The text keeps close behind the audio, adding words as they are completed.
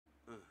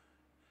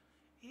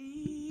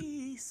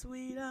He's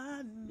sweet,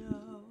 I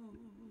know.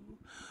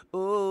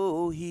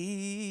 Oh,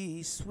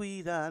 he's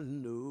sweet, I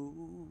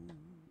know.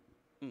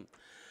 Mm.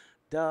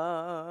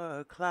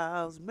 Dark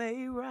clouds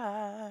may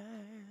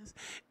rise,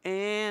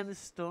 and the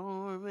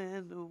storm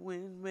and the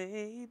wind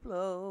may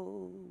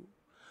blow,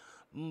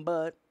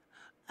 but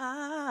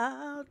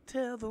I'll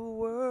tell the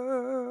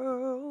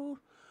world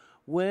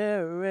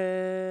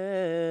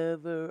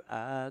wherever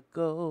I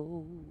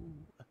go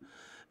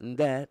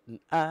that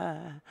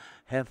I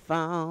have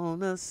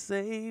found a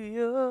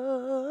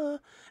Savior,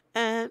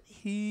 and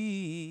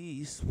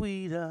He's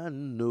sweet, I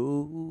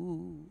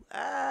know.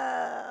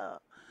 Ah,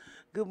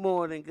 good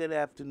morning, good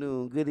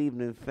afternoon, good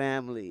evening,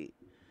 family.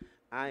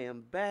 I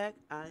am back.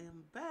 I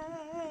am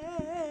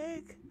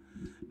back.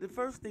 The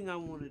first thing I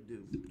want to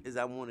do is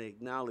I want to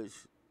acknowledge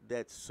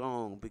that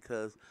song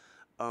because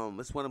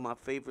it's one of my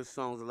favorite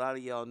songs. A lot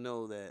of y'all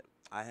know that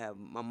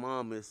my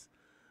mom is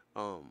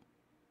um,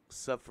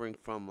 suffering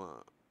from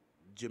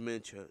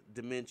dementia,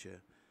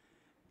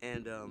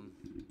 and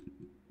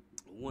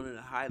one of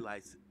the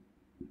highlights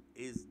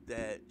is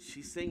that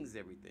she sings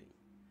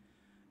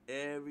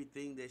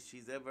everything that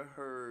she's ever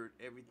heard,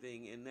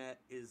 everything, and that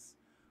is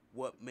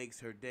what makes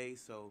her day.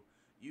 So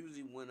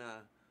usually when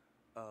I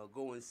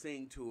go and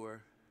sing to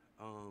her,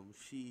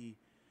 she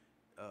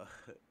uh,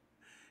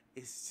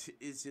 it's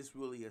just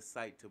really a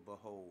sight to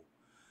behold.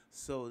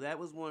 So that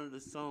was one of the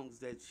songs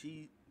that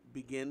she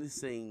began to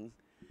sing,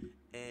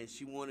 and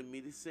she wanted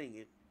me to sing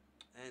it,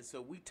 and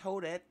so we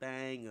tore that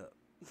thing up.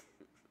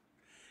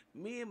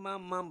 Me and my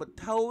mama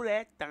tore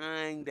that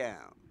thing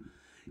down.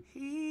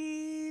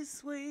 He's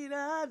sweet,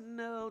 I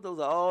know. Those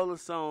are all the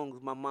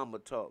songs my mama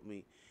taught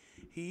me.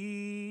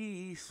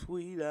 He's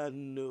sweet, I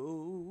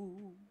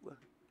know.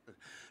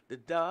 The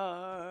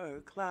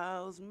dark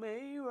clouds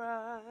may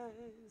rise,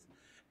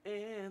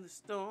 and the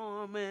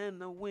storm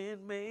and the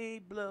wind may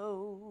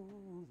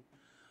blow,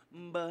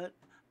 but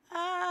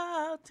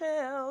I'll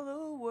tell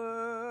the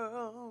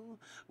world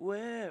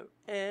wherever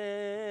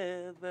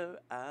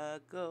I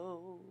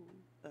go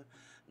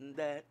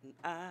that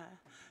I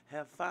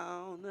have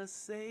found a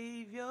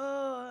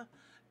Savior,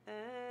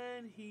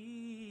 and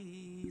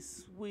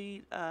He's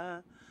sweet, I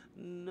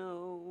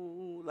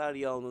know. A lot of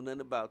y'all know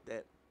nothing about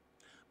that.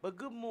 But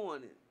good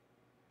morning,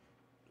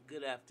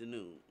 good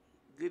afternoon,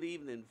 good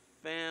evening,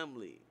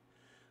 family.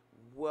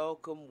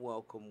 Welcome,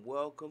 welcome,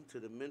 welcome to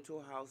the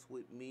Mental House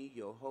with me,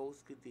 your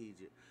host,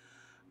 Khadijah.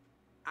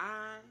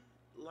 I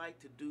like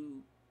to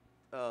do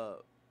uh,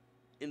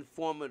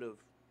 informative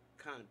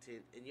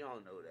content, and y'all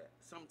know that.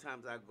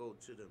 Sometimes I go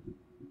to the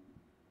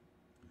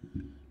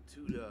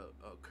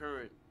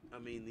current, I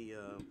mean the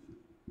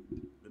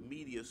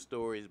media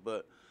stories,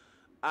 but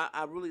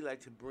I really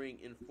like to bring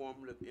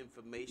informative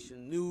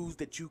information, news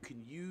that you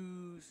can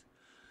use.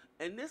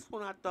 And this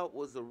one I thought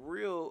was a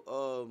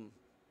real,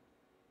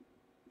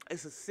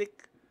 it's a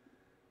sick,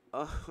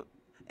 uh,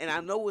 and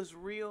I know it's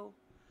real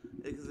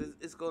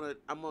because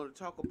I'm gonna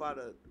talk about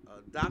a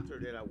doctor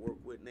that I work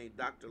with named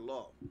Dr.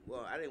 Law.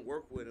 Well, I didn't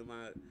work with him.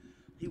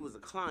 He was a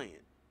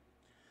client.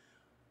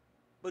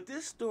 But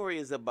this story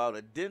is about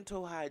a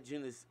dental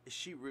hygienist.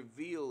 She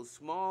reveals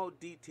small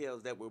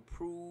details that will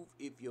prove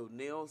if your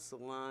nail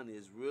salon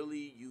is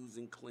really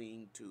using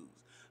clean tools.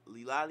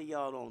 A lot of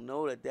y'all don't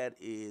know that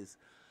is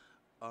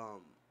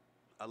um,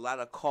 a lot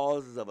of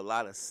causes of a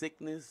lot of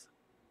sickness,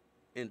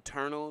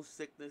 internal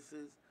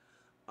sicknesses,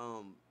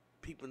 um,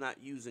 people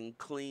not using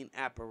clean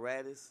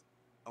apparatus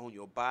on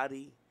your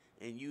body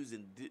and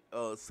using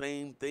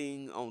same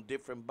thing on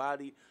different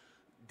bodies.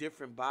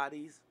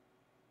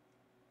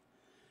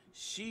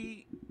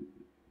 She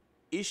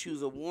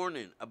issues a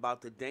warning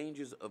about the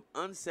dangers of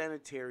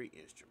unsanitary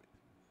instruments.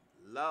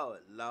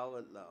 Lord,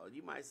 Lord, Lord.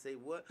 You might say,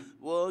 what?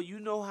 Well,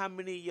 you know how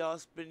many of y'all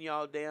spend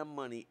y'all damn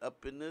money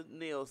up in the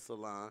nail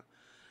salon,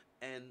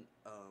 and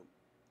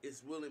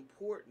it's real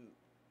important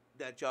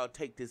that y'all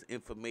take this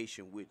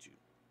information with you.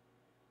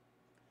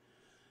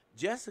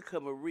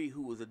 Jessica Marie,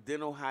 who was a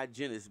dental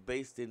hygienist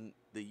based in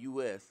the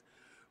U.S.,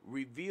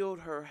 revealed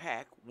her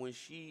hack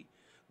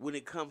when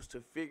it comes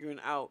to figuring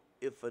out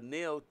if a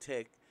nail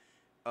tech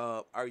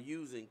are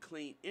using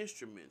clean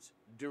instruments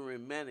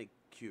during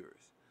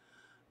manicures.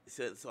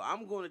 So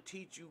I'm going to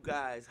teach you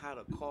guys how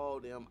to call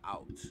them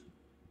out.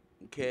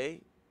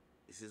 Okay?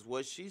 This is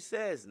what she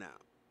says now.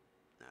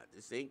 Now,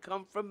 this ain't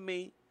come from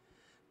me.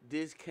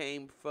 This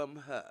came from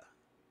her.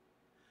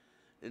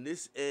 And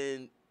this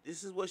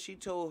is what she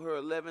told her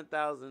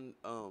 11,000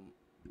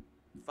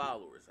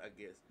 followers, I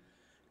guess.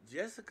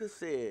 Jessica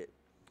said,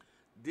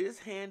 this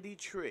handy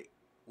trick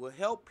will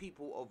help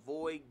people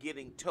avoid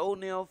getting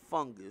toenail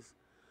fungus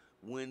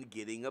when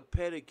getting a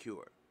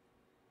pedicure.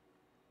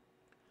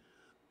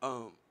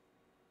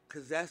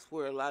 Cause that's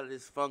where a lot of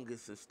this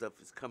fungus and stuff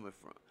is coming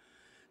from.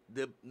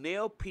 The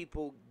nail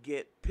people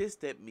get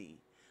pissed at me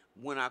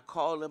when I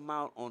call them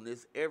out on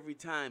this every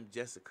time,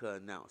 Jessica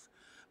announced.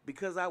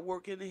 Because I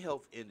work in the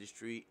health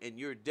industry, and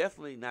you're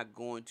definitely not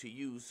going to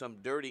use some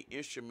dirty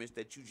instruments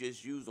that you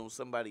just use on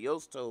somebody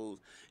else's toes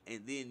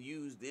and then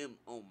use them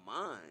on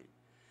mine,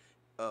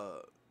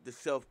 the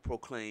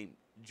self-proclaimed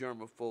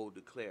germaphobe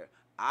declared.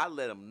 I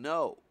let them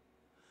know.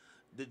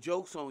 The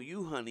joke's on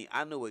you, honey.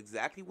 I know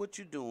exactly what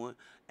you're doing,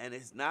 and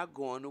it's not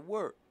going to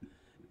work.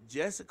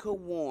 Jessica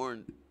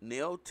warned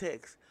nail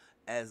techs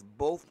as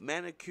both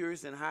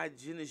manicurists and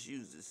hygienists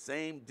use the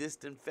same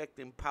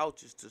disinfecting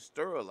pouches to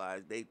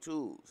sterilize their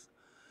tools.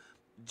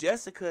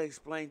 Jessica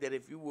explained that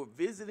if you were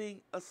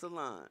visiting a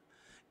salon,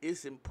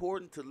 it's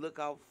important to look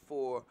out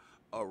for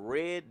a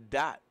red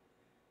dot.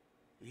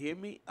 Hear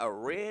me? A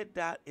red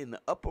dot in the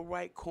upper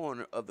right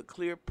corner of the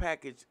clear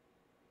package,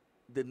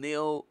 the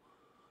nail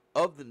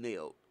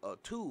nail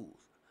tools,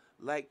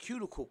 like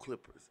cuticle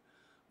clippers,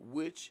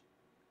 which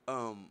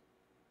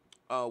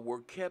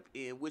were kept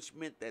in, which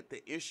meant that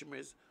the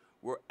instruments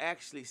were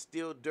actually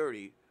still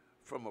dirty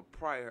from a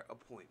prior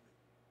appointment.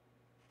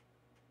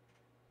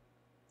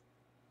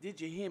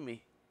 Did you hear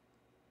me?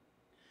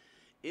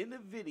 In the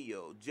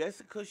video,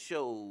 Jessica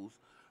shows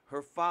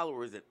her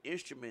followers an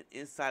instrument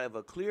inside of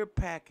a clear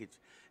package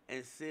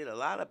and said a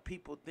lot of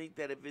people think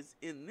that if it's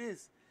in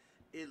this,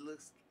 it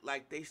looks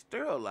like they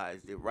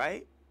sterilized it,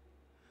 right?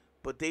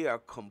 But they are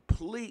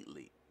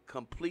completely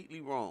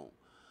wrong.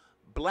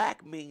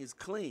 Black means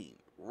clean.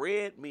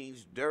 Red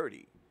means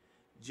dirty.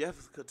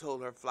 Jessica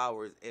told her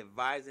followers,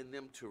 advising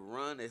them to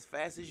run as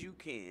fast as you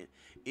can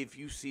if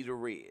you see the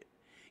red.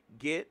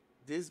 Get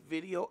this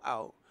video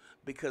out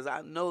because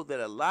I know that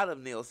a lot of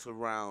nail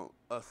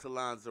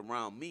salons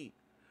around me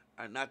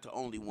are not the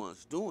only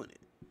ones doing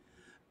it.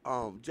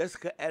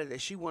 Jessica added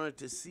that she wanted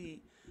to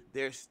see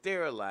their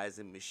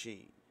sterilizing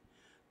machine.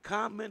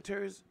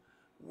 Commenters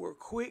were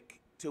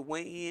quick to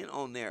weigh in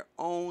on their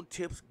own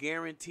tips,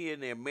 guaranteeing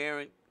their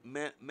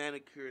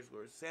manicures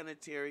were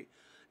sanitary,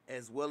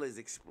 as well as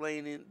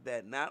explaining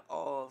that not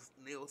all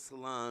nail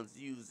salons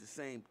use the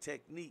same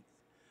techniques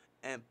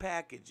and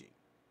packaging.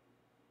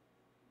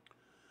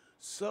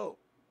 So,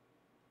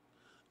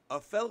 a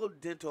fellow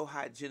dental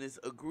hygienist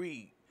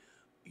agreed,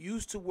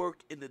 used to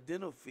work in the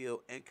dental field,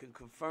 and can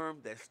confirm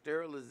that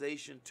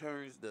sterilization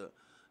turns the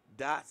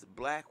dots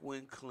black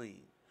when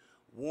clean,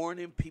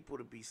 warning people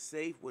to be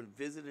safe when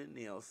visiting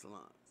nail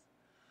salons.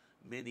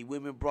 Many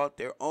women brought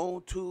their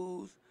own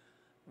tools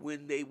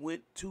when they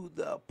went to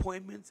the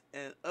appointments,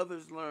 and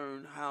others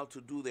learned how to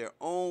do their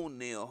own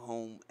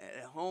nail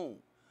at home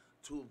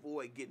to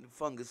avoid getting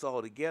fungus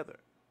altogether.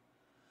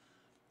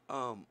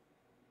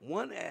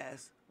 One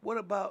asked, what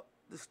about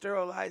the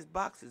sterilized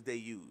boxes they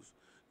use?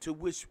 To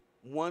which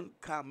one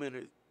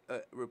commenter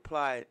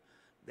replied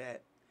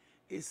that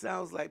it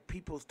sounds like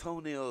people's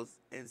toenails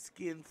and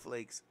skin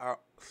flakes are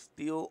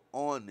still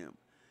on them,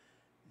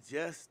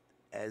 just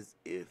as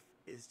if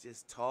it's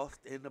just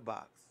tossed in the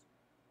box.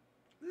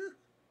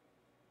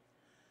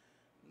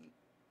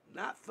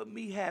 Not for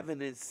me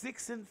having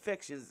 6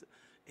 infections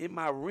in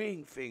my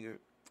ring finger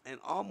and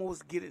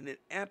almost getting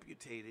it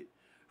amputated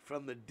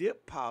from the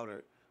dip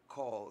powder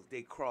cause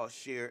they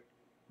cross-shared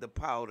the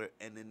powder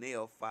and the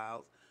nail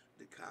files,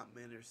 the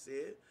commenter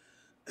said.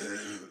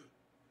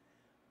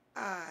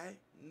 I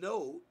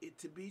know it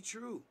to be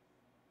true.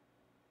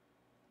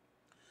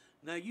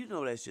 Now, you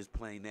know that's just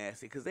plain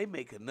nasty because they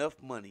make enough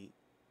money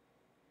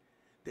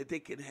that they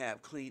can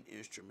have clean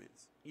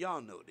instruments.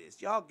 Y'all know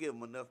this. Y'all give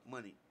them enough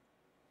money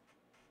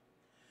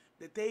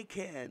that they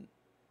can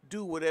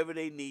do whatever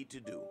they need to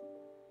do.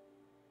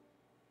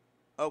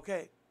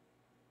 Okay?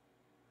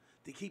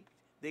 To keep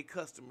their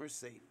customers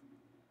safe.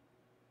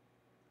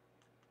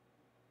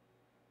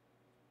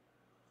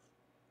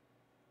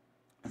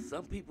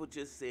 Some people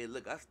just said,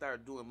 look, I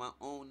started doing my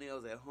own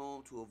nails at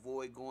home to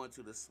avoid going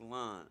to the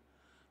salon.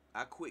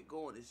 I quit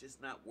going. It's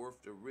just not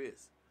worth the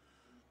risk.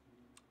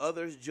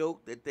 Others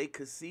joked that they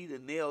could see the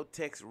nail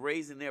techs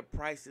raising their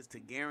prices to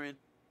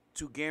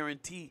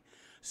guarantee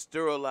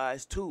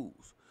sterilized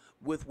tools.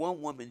 With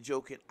one woman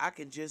joking, I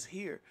can just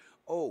hear,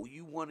 oh,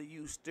 you want to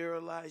use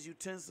sterilized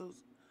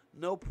utensils?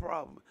 No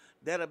problem.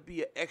 That'll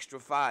be an extra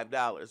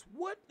 $5.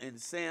 What in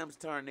Sam's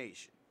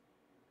tarnation?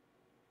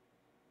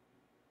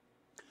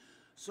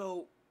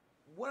 So,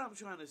 what I'm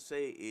trying to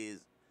say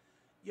is,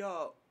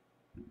 y'all,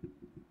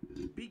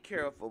 be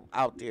careful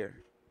out there.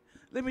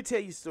 Let me tell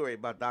you a story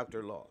about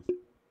Dr. Law.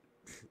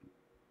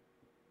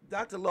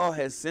 Dr. Law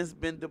has since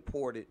been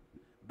deported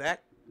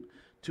back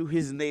to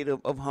his native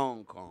of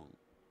Hong Kong.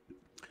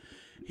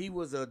 He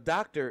was a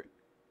doctor,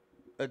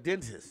 a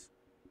dentist.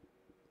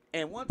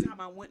 And one time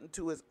I went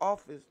into his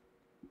office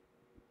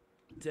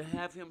to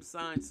have him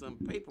sign some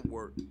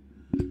paperwork.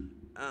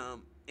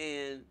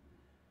 And,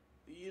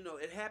 you know,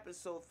 it happened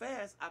so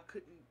fast, I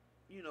couldn't,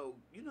 you know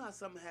how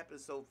something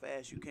happens so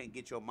fast, you can't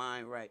get your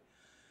mind right.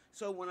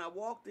 So when I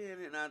walked in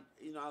and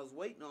I was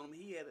waiting on him,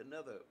 he had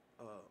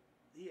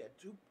he had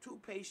two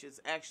patients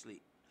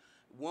actually.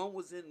 One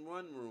was in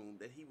one room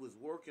that he was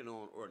working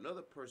on, or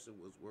another person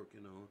was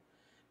working on,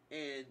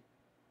 and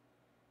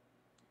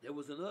there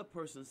was another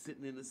person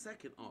sitting in the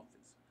second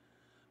office.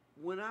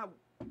 When I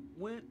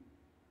went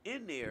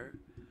in there,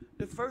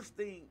 the first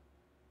thing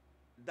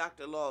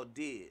Dr. Law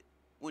did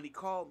when he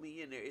called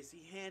me in there is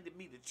he handed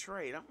me the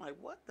tray. And I'm like,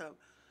 what the?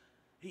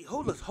 He,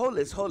 hold us.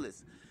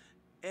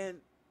 And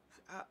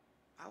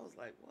I was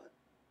like, what?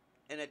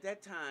 And at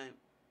that time,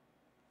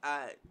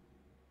 I,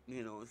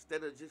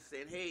 instead of just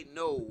saying, "Hey,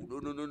 no, no,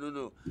 no, no, no,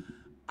 no,"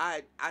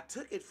 I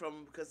took it from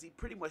him because he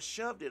pretty much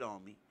shoved it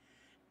on me.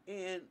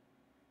 And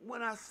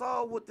when I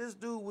saw what this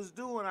dude was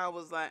doing, I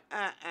was like,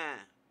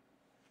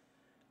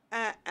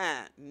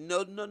 no,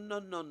 no, no, no,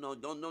 no,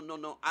 no, no, no,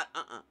 no,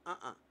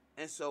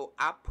 And so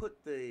I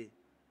put the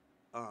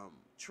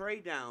tray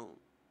down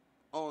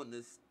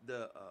on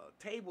the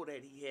table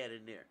that he had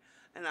in there,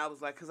 and I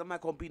was like, "Cause I'm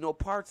not gonna be no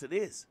parts of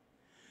this."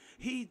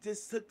 He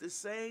just took the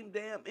same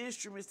damn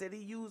instruments that he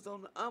used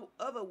on the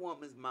other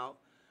woman's mouth.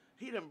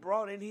 He done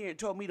brought in here and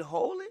told me to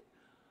hold it.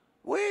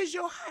 Where's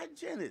your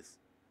hygienist?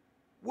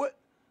 What?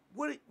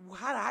 What?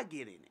 How did I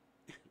get in it?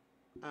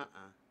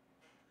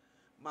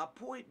 My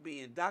point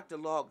being, Dr.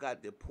 Law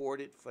got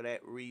deported for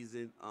that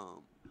reason.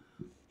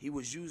 He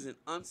was using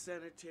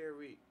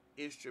unsanitary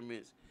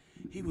instruments.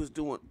 He was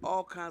doing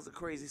all kinds of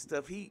crazy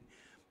stuff. The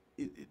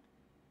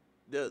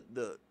the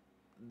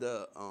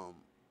the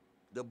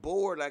the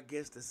board, I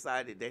guess,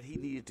 decided that he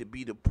needed to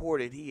be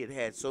deported. He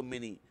had so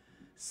many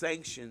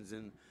sanctions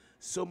and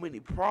so many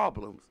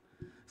problems.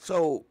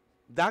 So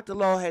Dr.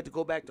 Law had to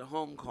go back to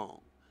Hong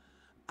Kong.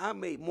 I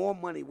made more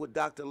money with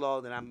Dr. Law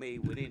than I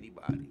made with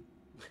anybody.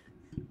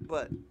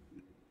 But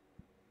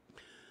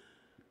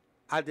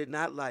I did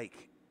not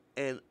like,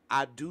 and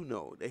I do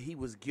know that he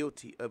was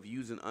guilty of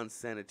using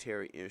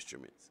unsanitary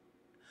instruments.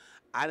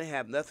 I didn't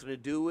have nothing to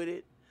do with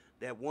it.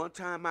 That one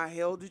time I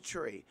held the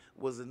tray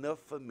was enough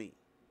for me.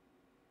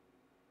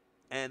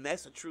 And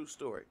that's a true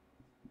story.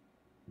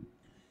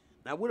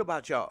 Now, what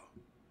about y'all?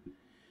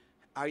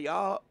 Are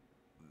y'all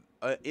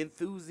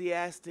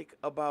enthusiastic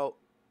about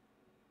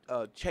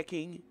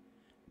checking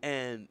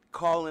and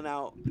calling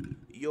out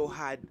your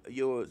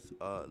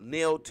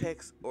nail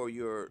techs or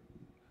your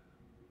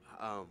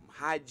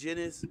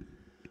hygienist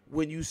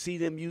when you see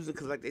them using?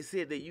 Because like they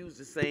said, they use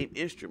the same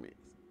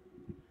instruments.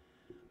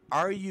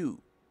 Are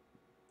you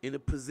in a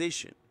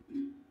position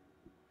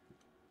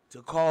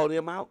to call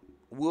them out?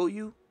 Will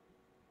you?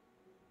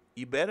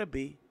 You better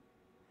be,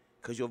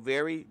 because your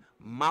very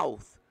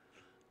mouth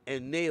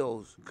and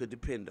nails could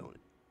depend on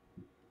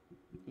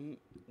it.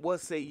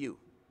 What say you?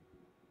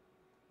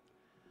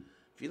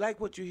 If you like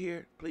what you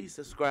hear, please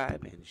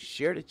subscribe and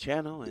share the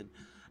channel, and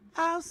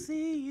I'll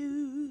see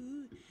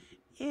you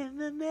in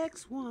the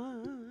next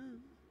one,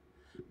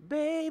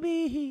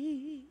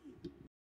 baby.